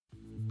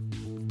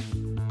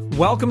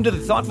Welcome to the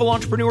Thoughtful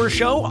Entrepreneur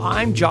Show.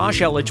 I'm Josh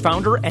Elledge,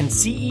 founder and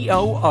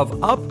CEO of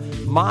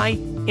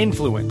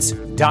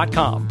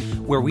UpMyInfluence.com,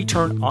 where we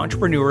turn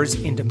entrepreneurs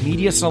into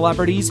media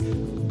celebrities,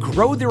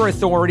 grow their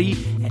authority,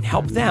 and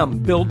help them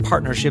build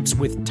partnerships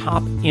with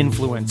top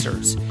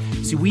influencers.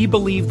 See, we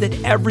believe that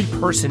every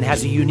person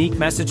has a unique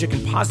message that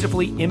can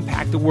positively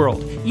impact the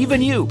world,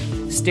 even you.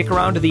 Stick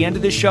around to the end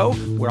of the show,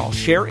 where I'll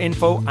share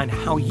info on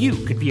how you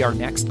could be our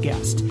next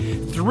guest.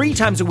 3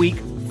 times a week,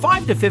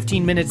 5 to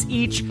 15 minutes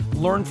each,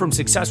 learn from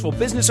successful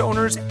business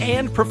owners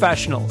and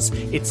professionals.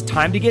 It's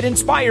time to get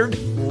inspired.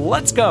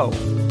 Let's go.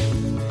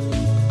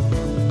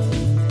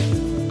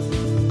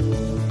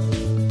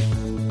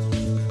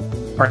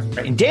 All right.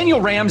 And Daniel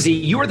Ramsey,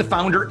 you are the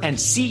founder and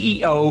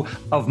CEO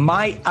of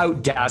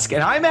MyOut Desk.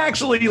 And I'm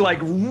actually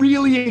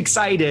really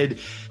excited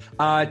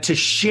to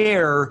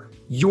share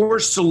your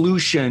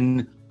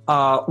solution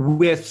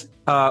with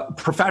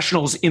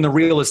professionals in the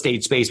real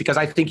estate space, because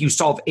I think you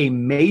solve a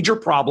major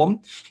problem,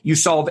 you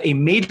solve a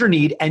major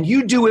need, and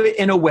you do it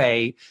in a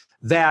way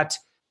that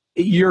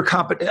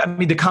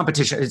the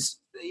competition is,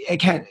 it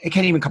can't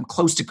even come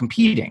close to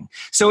competing.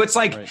 So it's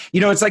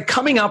it's like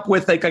coming up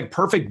with a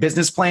perfect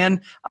business plan.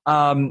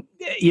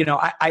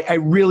 I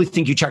really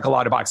think you check a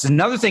lot of boxes.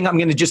 Another thing I'm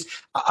going to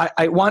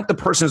I want the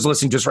person who's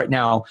listening just right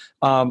now,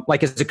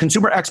 as a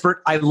consumer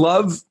expert, I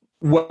love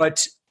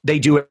what they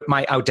do at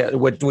MyOut Desk,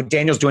 what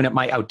Daniel's doing at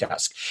MyOut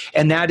Desk.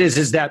 And that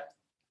is that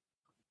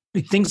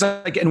things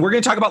and we're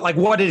going to talk about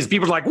what it is.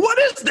 People are like, what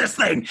is this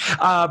thing?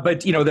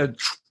 But the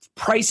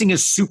pricing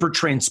is super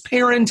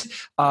transparent.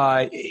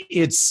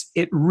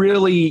 It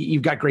really,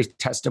 you've got great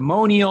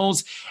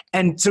testimonials.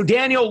 And so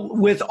Daniel,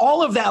 with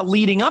all of that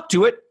leading up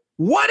to it,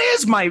 what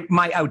is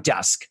MyOut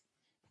Desk?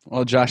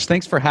 Well, Josh,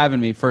 thanks for having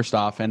me first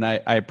off. And I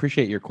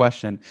appreciate your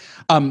question.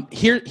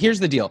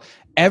 Here's the deal.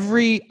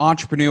 Every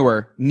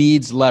entrepreneur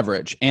needs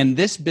leverage, and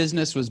this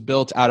business was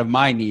built out of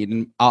my need.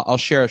 And I'll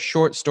share a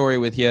short story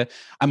with you.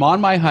 I'm on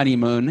my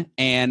honeymoon,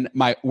 and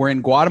we're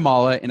in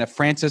Guatemala in a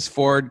Francis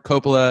Ford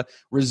Coppola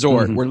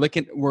resort.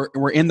 Mm-hmm.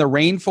 We're in the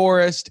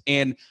rainforest,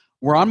 and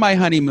we're on my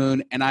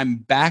honeymoon, and I'm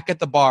back at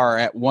the bar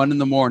at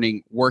 1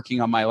 a.m. working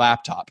on my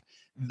laptop.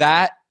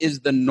 That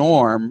is the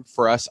norm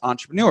for us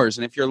entrepreneurs.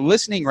 And if you're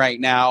listening right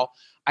now,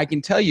 I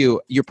can tell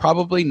you, you're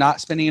probably not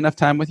spending enough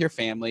time with your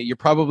family. You're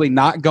probably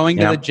not going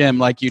to the gym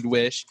like you'd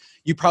wish.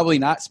 You're probably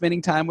not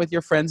spending time with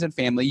your friends and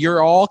family.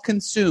 You're all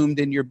consumed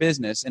in your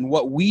business. And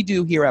what we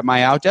do here at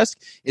MyOut Desk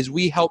is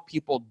we help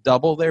people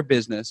double their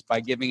business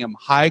by giving them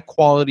high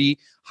quality,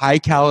 high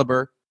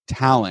caliber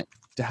talent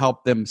to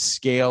help them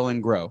scale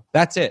and grow.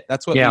 That's it.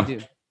 That's what we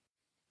do.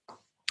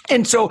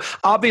 And so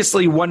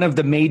obviously one of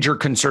the major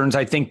concerns,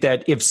 I think,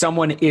 that if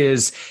someone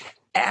is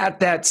at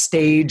that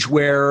stage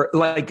where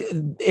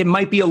it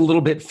might be a little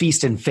bit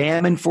feast and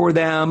famine for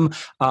them.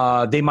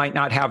 They might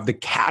not have the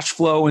cash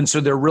flow. And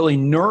so they're really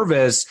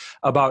nervous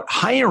about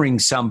hiring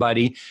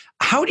somebody.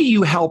 How do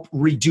you help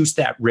reduce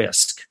that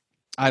risk?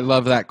 I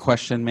love that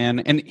question,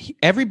 man. And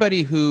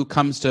everybody who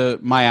comes to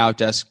MyOut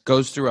Desk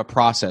goes through a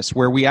process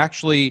where we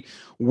actually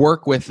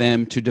work with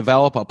them to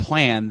develop a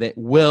plan that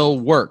will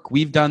work.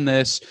 We've done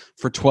this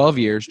for 12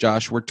 years,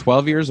 Josh. We're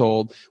 12 years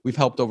old. We've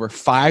helped over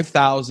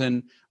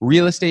 5,000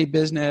 real estate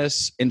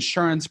business,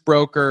 insurance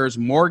brokers,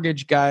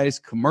 mortgage guys,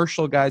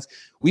 commercial guys.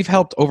 We've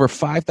helped over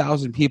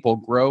 5,000 people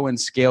grow and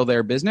scale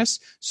their business.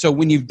 So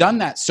when you've done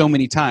that so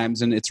many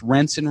times and it's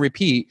rinse and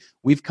repeat,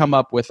 we've come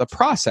up with a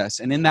process.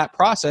 And in that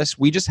process,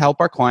 we just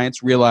help our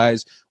clients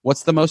realize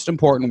what's the most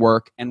important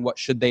work and what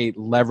should they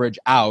leverage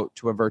out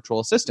to a virtual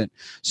assistant.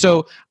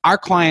 So our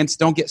clients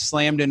don't get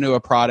slammed into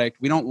a product.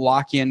 We don't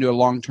lock you into a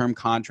long-term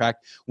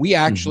contract. We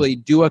actually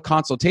do a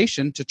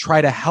consultation to try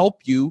to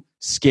help you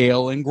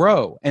scale and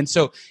grow. And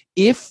so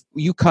if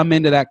you come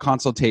into that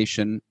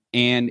consultation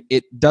and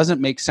it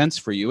doesn't make sense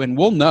for you, and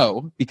we'll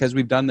know because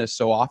we've done this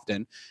so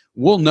often,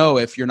 we'll know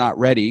if you're not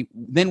ready,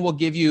 then we'll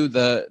give you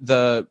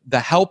the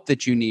help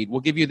that you need.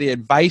 We'll give you the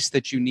advice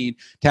that you need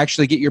to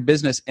actually get your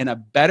business in a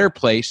better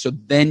place so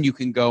then you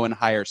can go and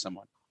hire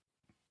someone.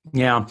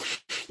 Yeah.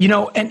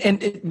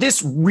 And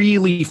this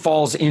really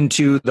falls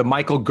into the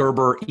Michael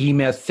Gerber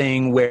E-Myth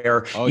thing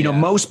where,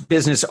 most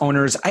business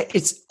owners,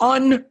 it's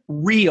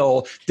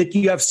unreal that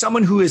you have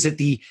someone who is at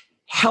the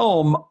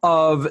helm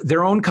of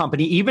their own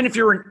company, even if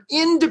you're an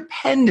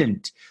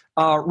independent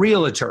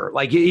realtor,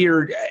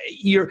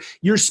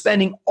 you're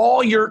spending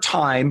all your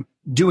time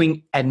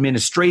doing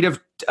administrative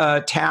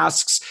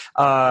tasks,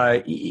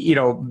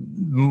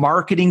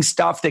 marketing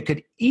stuff that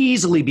could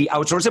easily be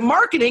outsourced. And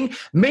marketing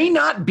may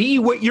not be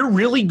what you're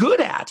really good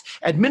at.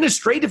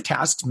 Administrative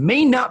tasks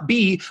may not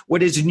be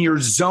what is in your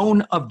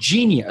zone of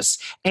genius.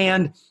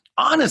 And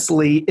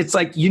honestly, it's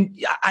I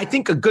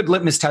think a good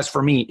litmus test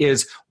for me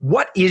is,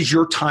 what is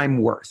your time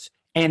worth?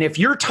 And if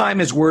your time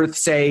is worth,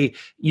 say,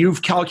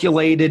 you've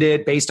calculated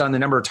it based on the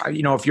number of time,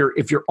 if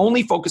you're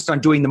only focused on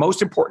doing the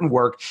most important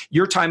work,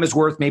 your time is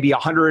worth maybe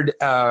 $100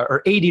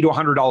 or $80 to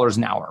 $100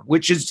 an hour,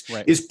 which is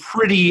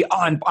pretty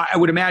on. I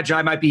would imagine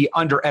I might be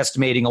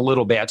underestimating a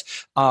little bit,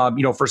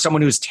 for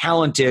someone who's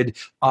talented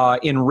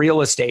in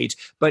real estate.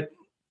 But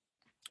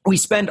we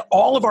spend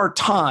all of our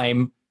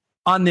time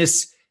on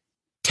this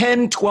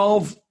 10,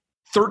 12,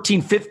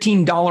 13,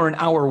 $15 an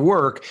hour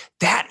work.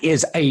 That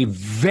is a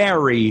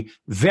very,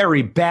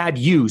 very bad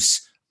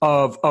use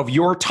of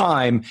your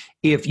time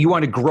if you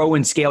want to grow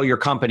and scale your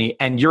company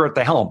and you're at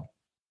the helm.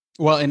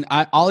 Well, and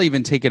I'll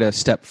even take it a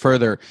step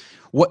further.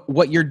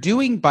 What you're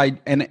doing by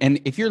and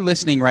if you're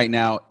listening right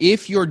now,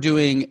 if you're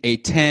doing a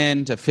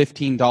 $10 to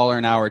 $15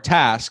 an hour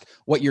task,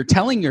 what you're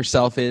telling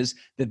yourself is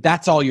that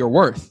that's all you're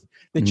worth.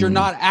 That you're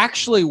not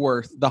actually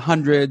worth the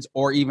hundreds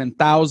or even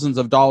thousands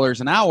of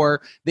dollars an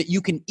hour that you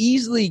can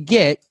easily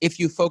get if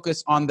you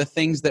focus on the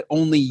things that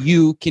only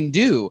you can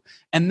do.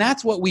 And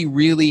that's what we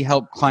really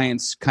help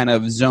clients kind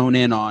of zone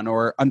in on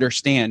or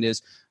understand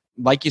is,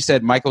 like you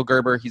said, Michael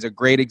Gerber, he's a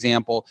great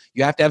example.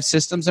 You have to have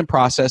systems and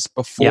process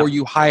before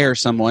you hire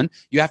someone.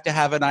 You have to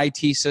have an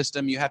IT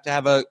system. You have to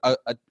have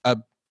a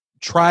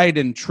tried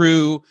and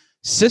true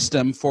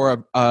system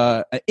for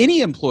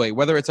any employee,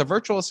 whether it's a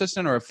virtual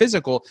assistant or a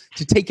physical,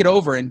 to take it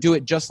over and do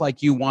it just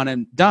like you want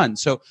it done.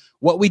 So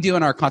what we do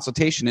in our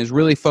consultation is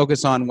really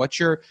focus on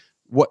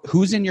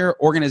who's in your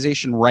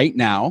organization right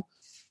now,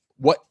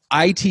 what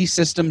IT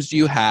systems do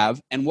you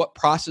have, and what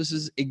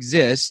processes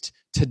exist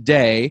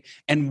today,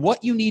 and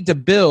what you need to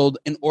build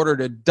in order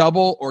to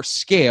double or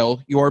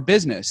scale your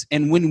business.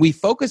 And when we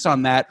focus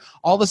on that,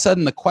 all of a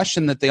sudden the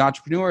question that the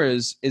entrepreneur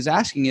is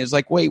asking is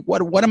like, wait,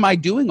 what am I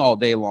doing all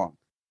day long?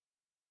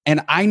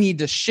 And I need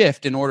to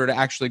shift in order to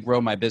actually grow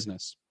my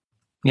business.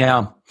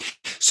 Yeah.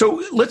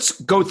 So let's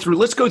go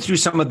through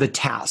some of the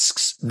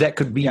tasks that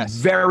could be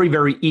very,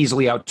 very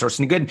easily outsourced.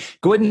 And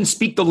go ahead and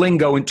speak the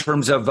lingo in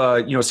terms of,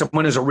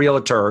 someone is a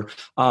realtor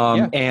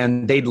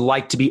and they'd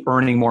like to be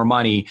earning more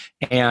money,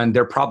 and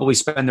they're probably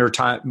spend their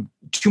time,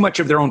 too much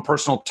of their own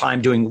personal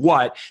time doing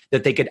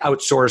that they could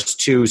outsource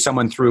to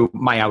someone through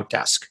MyOut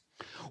Desk.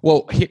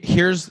 Well,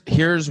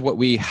 here's what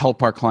we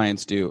help our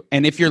clients do.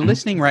 And if you're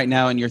listening right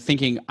now and you're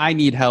thinking, I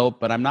need help,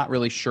 but I'm not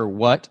really sure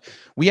what,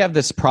 we have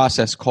this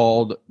process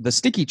called the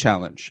Sticky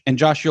Challenge. And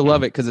Josh, you'll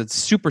love it because it's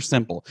super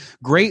simple.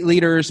 Great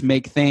leaders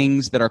make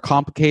things that are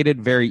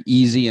complicated very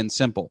easy and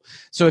simple.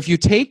 So if you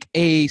take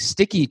a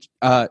sticky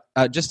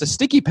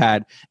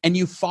pad and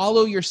you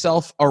follow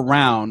yourself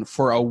around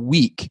for a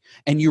week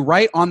and you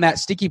write on that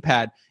sticky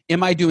pad,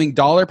 am I doing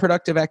dollar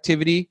productive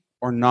activity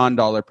or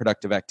non-dollar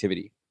productive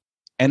activity?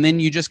 And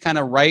then you just kind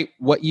of write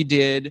what you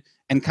did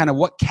and kind of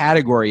what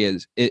category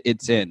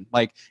it's in.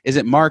 Like, is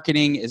it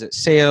marketing? Is it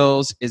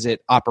sales? Is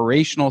it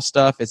operational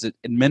stuff? Is it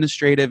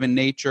administrative in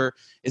nature?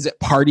 Is it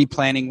party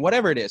planning?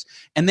 Whatever it is.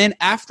 And then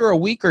after a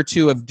week or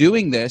two of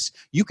doing this,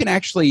 you can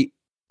actually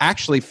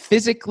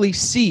physically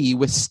see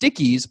with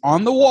stickies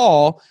on the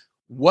wall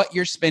what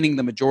you're spending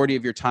the majority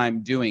of your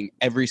time doing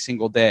every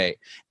single day.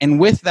 And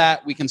with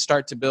that, we can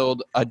start to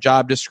build a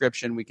job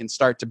description. We can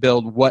start to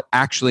build what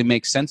actually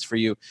makes sense for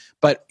you.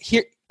 But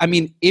here, I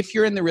mean, if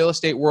you're in the real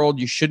estate world,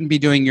 you shouldn't be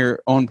doing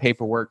your own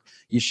paperwork.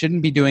 You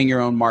shouldn't be doing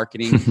your own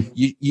marketing.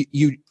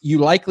 You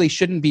likely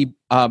shouldn't be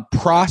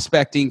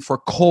prospecting for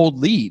cold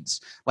leads.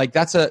 Like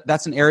that's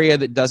an area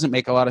that doesn't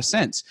make a lot of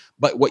sense.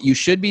 But what you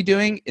should be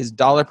doing is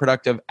dollar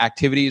productive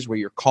activities where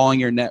you're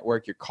calling your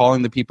network, you're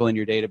calling the people in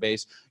your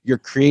database, you're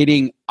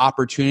creating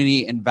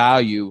opportunity and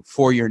value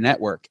for your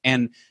network.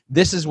 And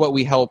this is what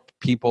we help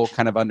people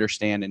kind of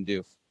understand and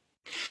do.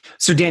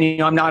 So,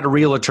 Danny, I'm not a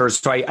realtor,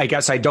 so I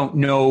guess I don't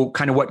know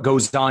kind of what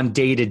goes on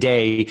day to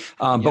day.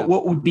 But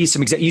what would be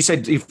some examples? You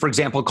said, for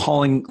example,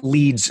 calling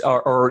leads,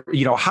 or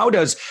how do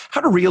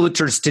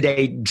realtors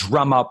today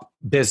drum up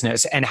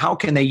business, and how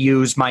can they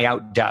use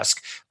MyOut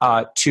Desk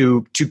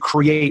to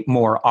create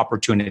more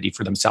opportunity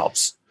for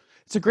themselves?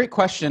 It's a great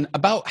question.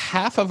 About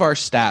half of our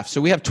staff,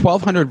 so we have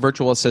 1,200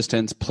 virtual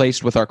assistants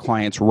placed with our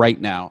clients right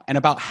now, and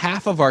about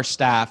half of our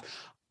staff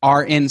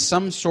are in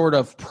some sort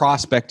of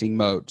prospecting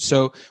mode.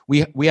 So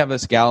we have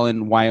this gal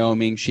in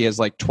Wyoming. She has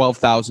like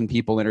 12,000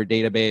 people in her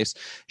database.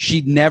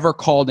 She'd never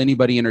called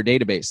anybody in her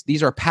database.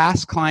 These are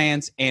past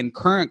clients and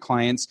current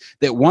clients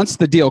that once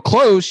the deal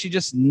closed, she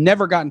just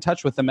never got in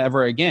touch with them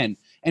ever again.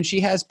 And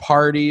she has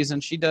parties,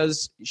 and she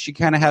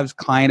kind of has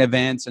client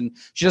events, and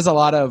she does a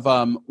lot of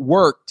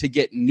work to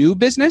get new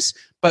business.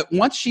 But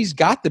once she's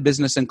got the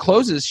business and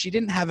closes, she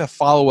didn't have a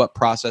follow-up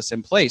process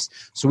in place.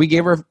 So we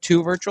gave her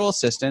 2 virtual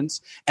assistants,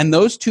 and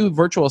those 2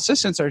 virtual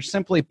assistants are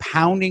simply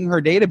pounding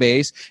her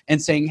database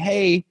and saying,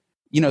 hey,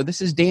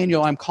 this is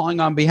Daniel. I'm calling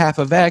on behalf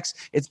of X.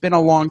 It's been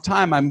a long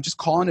time. I'm just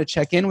calling to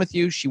check in with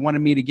you. She wanted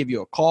me to give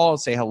you a call,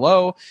 say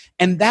hello.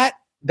 And that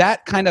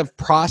kind of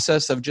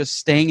process of just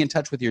staying in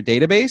touch with your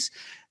database,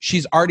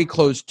 she's already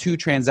closed 2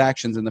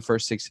 transactions in the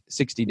first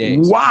 60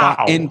 days. Wow.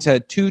 Got into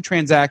 2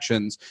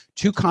 transactions,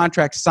 2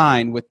 contracts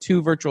signed with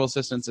 2 virtual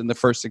assistants in the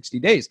first 60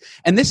 days.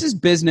 And this is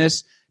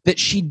business that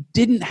she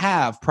didn't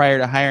have prior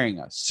to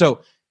hiring us.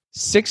 So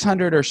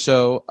 600 or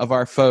so of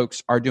our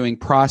folks are doing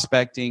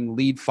prospecting,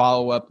 lead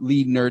follow-up,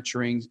 lead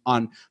nurturing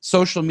on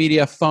social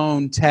media,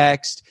 phone,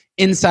 text,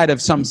 inside of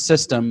some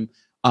system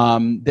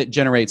that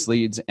generates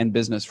leads and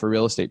business for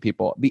real estate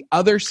people. The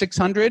other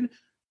 600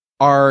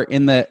 are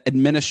in the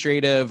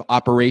administrative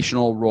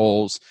operational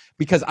roles,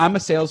 because I'm a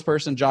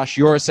salesperson, Josh,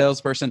 you're a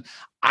salesperson.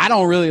 I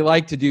don't really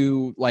like to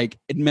do like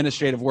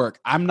administrative work.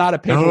 I'm not a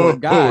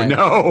paperwork guy.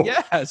 No.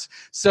 Yes.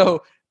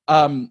 So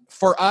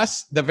for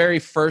us, the very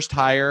first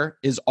hire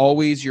is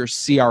always your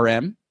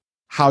CRM,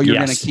 how you're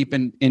going to keep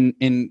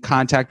in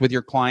contact with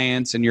your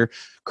clients and your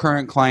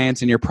current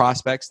clients and your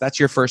prospects. That's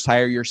your first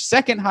hire. Your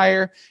second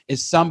hire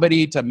is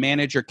somebody to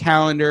manage your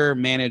calendar,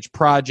 manage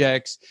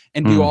projects,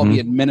 and do all the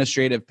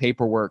administrative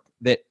paperwork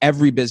that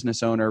every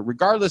business owner,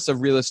 regardless of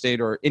real estate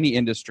or any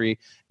industry,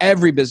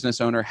 every business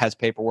owner has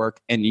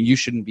paperwork, and you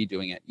shouldn't be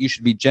doing it. You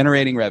should be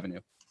generating revenue.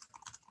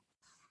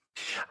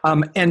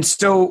 And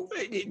so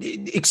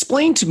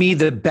explain to me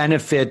the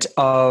benefit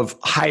of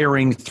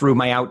hiring through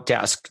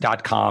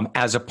MyOutDesk.com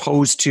as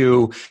opposed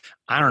to,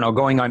 I don't know,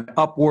 going on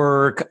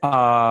Upwork,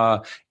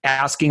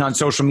 asking on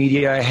social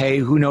media, hey,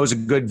 who knows a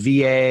good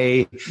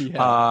VA,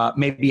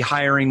 maybe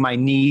hiring my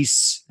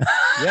niece.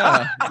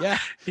 Yeah.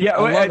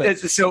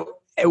 So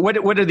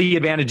what are the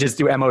advantages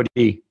through MOD?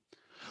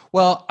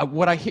 Well,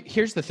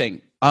 here's the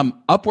thing.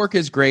 Upwork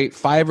is great.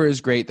 Fiverr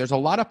is great. There's a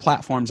lot of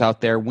platforms out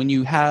there. When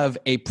you have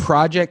a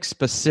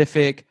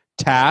project-specific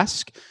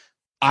task,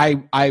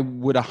 I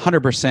would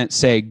 100%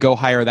 say go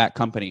hire that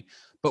company.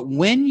 But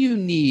when you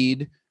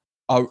need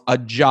a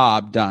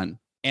job done,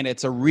 and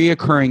it's a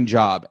reoccurring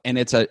job, and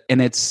it's a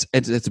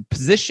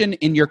position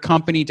in your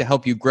company to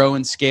help you grow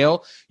and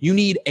scale, you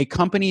need a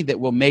company that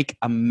will make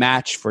a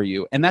match for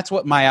you. And that's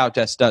what MyOut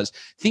Desk does.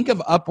 Think of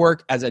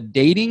Upwork as a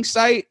dating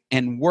site,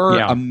 and we're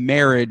a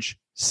marriage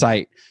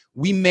site.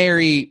 We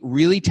marry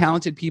really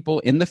talented people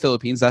in the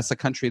Philippines, that's the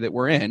country that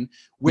we're in,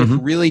 with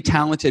really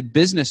talented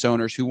business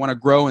owners who want to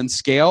grow and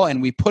scale,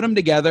 and we put them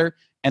together,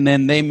 and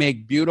then they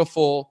make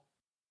beautiful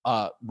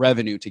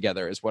revenue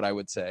together, is what I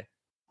would say.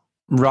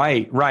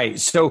 Right.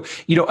 So,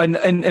 and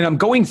I'm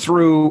going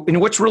through, and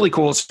what's really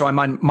cool, so I'm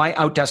on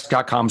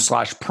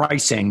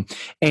myoutdesk.com/pricing.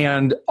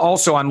 And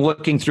also I'm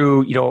looking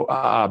through,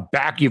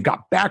 you've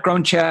got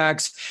background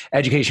checks,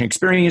 education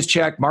experience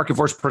check, market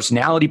force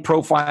personality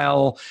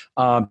profile.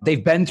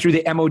 They've been through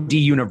the MOD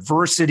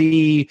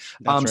University.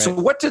 Right. So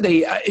what do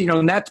they,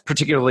 and that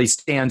particularly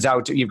stands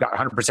out. You've got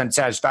 100%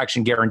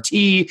 satisfaction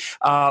guarantee,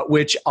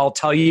 which I'll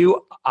tell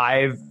you,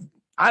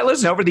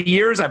 listen, over the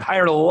years, I've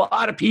hired a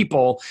lot of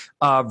people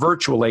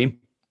virtually.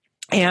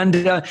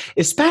 And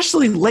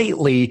especially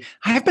lately,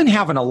 I've been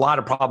having a lot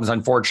of problems,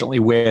 unfortunately,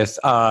 with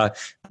Upwork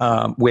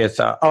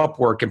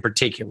in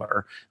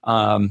particular.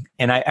 And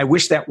I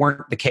wish that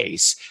weren't the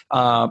case.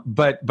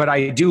 But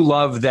I do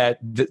love that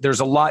there's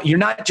a lot. You're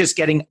not just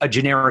getting a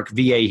generic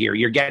VA here.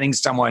 You're getting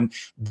someone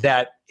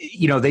that,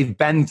 they've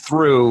been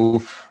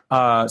through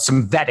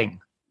some vetting.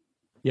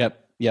 Yep.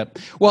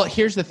 Well,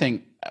 here's the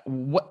thing.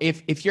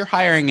 If you're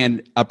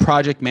hiring a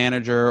project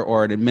manager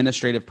or an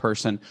administrative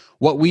person,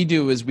 what we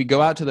do is we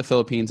go out to the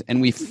Philippines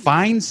and we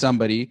find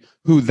somebody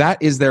who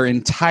that is their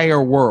entire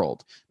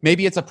world.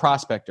 Maybe it's a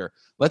prospector.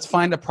 Let's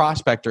find a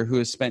prospector who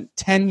has spent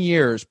 10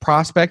 years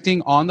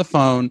prospecting on the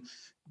phone,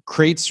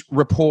 creates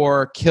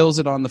rapport, kills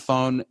it on the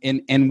phone,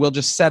 and we'll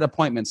just set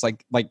appointments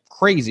like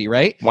crazy,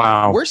 right?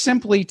 Wow. We're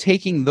simply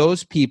taking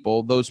those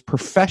people, those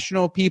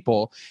professional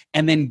people,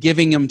 and then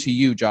giving them to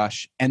you,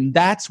 Josh. And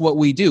that's what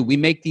we do. We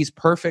make these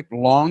perfect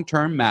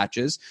long-term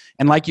matches.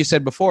 And like you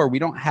said before, we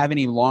don't have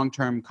any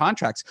long-term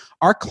contracts.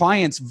 Our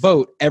clients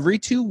vote every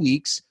 2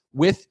 weeks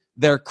with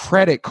their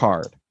credit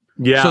card.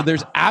 Yeah. So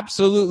there's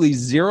absolutely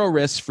zero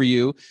risk for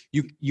you.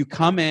 You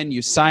come in,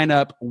 you sign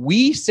up.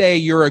 We say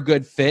you're a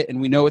good fit and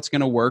we know it's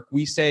going to work.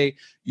 We say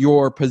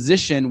your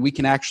position we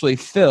can actually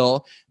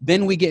fill.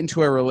 Then we get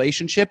into a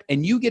relationship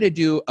and you get to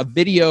do a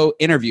video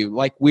interview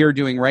like we're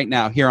doing right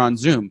now here on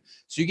Zoom.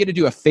 So you get to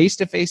do a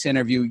face-to-face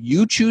interview.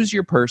 You choose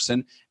your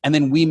person and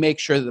then we make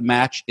sure the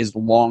match is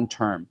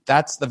long-term.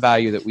 That's the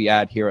value that we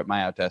add here at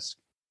MyOutDesk.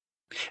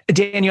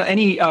 Daniel,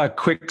 any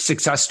quick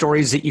success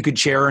stories that you could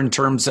share in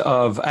terms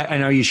of, I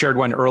know you shared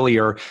one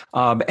earlier,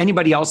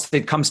 anybody else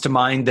that comes to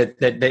mind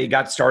that they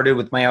got started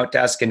with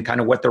MyOutDesk and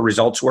kind of what the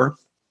results were?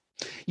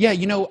 Yeah,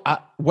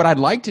 what I'd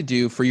like to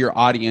do for your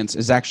audience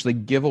is actually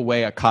give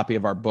away a copy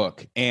of our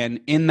book. And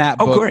in that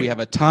book, great. We have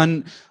a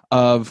ton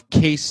of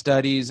case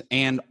studies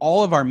and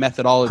all of our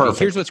methodology. Perfect.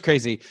 Here's what's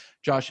crazy,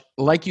 Josh.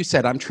 Like you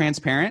said, I'm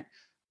transparent.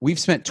 We've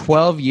spent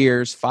 12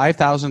 years,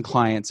 5,000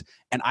 clients,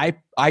 and I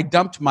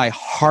dumped my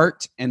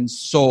heart and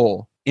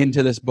soul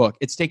into this book.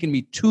 It's taken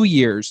me 2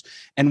 years.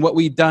 And what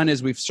we've done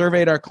is we've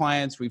surveyed our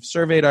clients, we've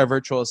surveyed our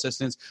virtual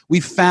assistants,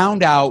 we've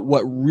found out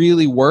what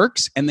really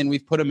works, and then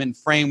we've put them in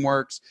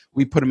frameworks,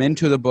 we put them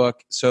into the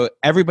book. So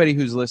everybody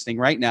who's listening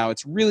right now,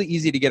 it's really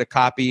easy to get a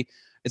copy.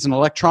 It's an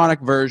electronic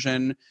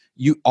version.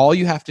 All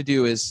you have to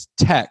do is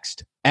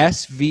text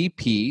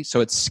SVP,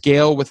 so it's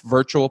Scale with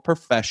Virtual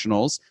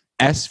Professionals,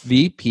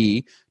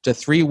 SVP to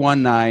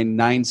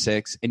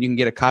 31996, and you can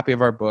get a copy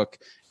of our book.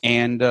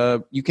 And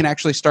you can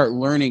actually start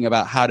learning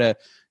about how to,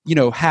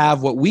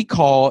 have what we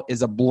call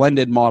is a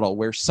blended model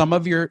where some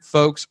of your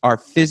folks are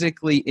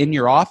physically in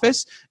your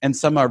office and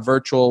some are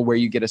virtual where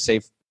you get to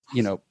save,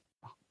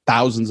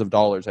 thousands of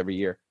dollars every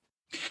year.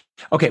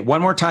 Okay,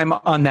 one more time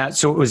on that.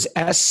 So it was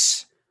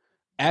SVP.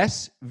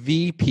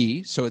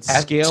 So it's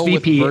SVP scale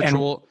with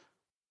virtual.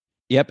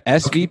 Yep,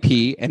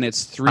 SVP, and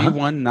it's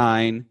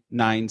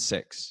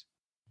 31996.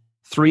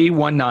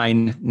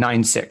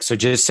 31996. So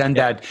just send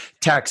that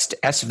text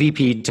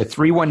SVP to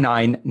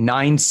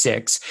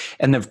 31996.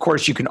 And of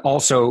course, you can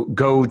also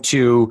go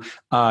to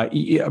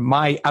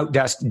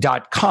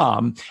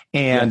MyOutDesk's.com.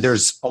 And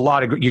there's a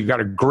lot of, you've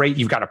got a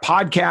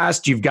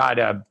podcast, you've got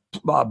a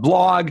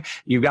blog,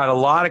 you've got a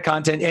lot of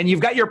content, and you've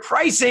got your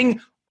pricing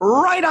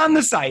right on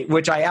the site,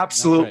 which I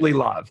absolutely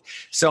love.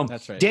 So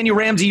Daniel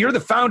Ramsey, you're the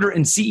founder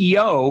and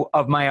CEO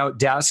of MyOut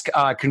Desk.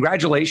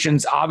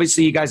 Congratulations.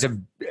 Obviously, you guys have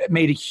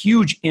made a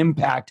huge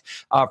impact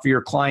for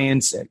your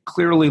clients. It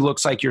clearly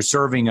looks like you're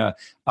serving a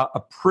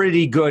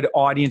pretty good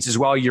audience as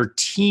well. Your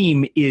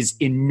team is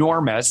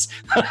enormous.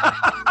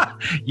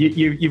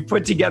 You've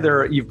put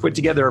together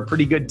a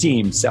pretty good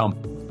team. So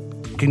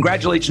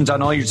congratulations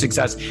on all your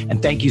success,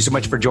 and thank you so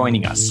much for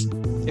joining us.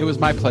 It was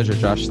my pleasure,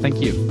 Josh. Thank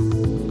you.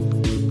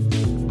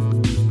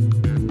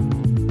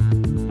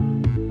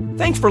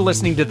 Thanks for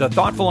listening to The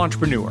Thoughtful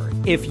Entrepreneur.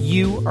 If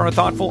you are a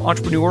thoughtful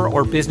entrepreneur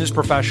or business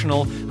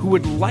professional who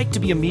would like to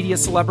be a media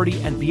celebrity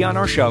and be on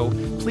our show,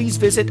 please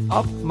visit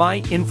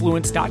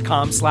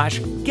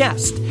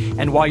upmyinfluence.com/guest.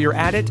 And while you're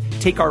at it,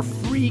 take our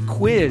free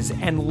quiz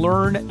and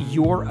learn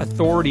your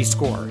authority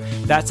score.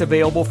 That's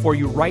available for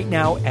you right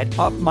now at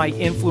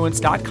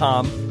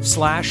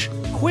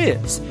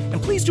upmyinfluence.com/quiz.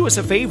 And please do us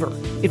a favor.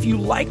 If you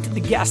liked the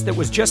guest that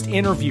was just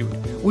interviewed,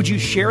 would you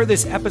share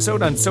this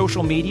episode on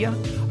social media?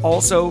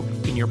 Also,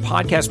 in your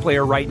podcast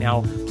player right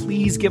now,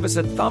 please give us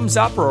a thumbs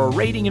up or a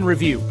rating and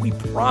review. We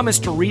promise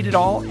to read it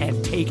all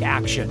and take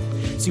action.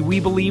 See, we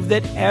believe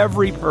that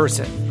every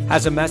person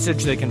has a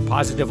message that can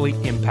positively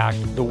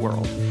impact the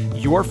world.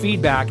 Your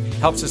feedback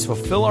helps us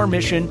fulfill our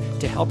mission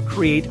to help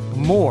create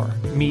more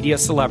media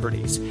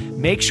celebrities.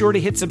 Make sure to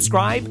hit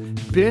subscribe,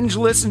 binge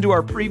listen to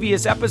our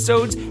previous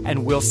episodes,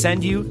 and we'll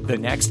send you the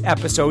next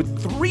episode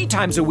 3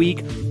 times a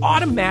week,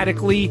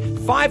 automatically,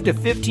 5 to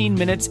 15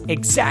 minutes,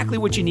 exactly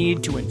what you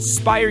need to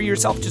inspire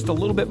yourself just a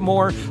little bit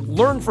more,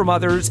 learn from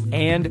others,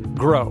 and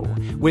grow.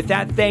 With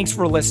that, thanks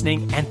for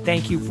listening, and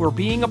thank you for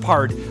being a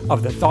part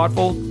of the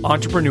Thoughtful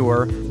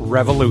Entrepreneur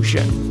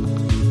Revolution.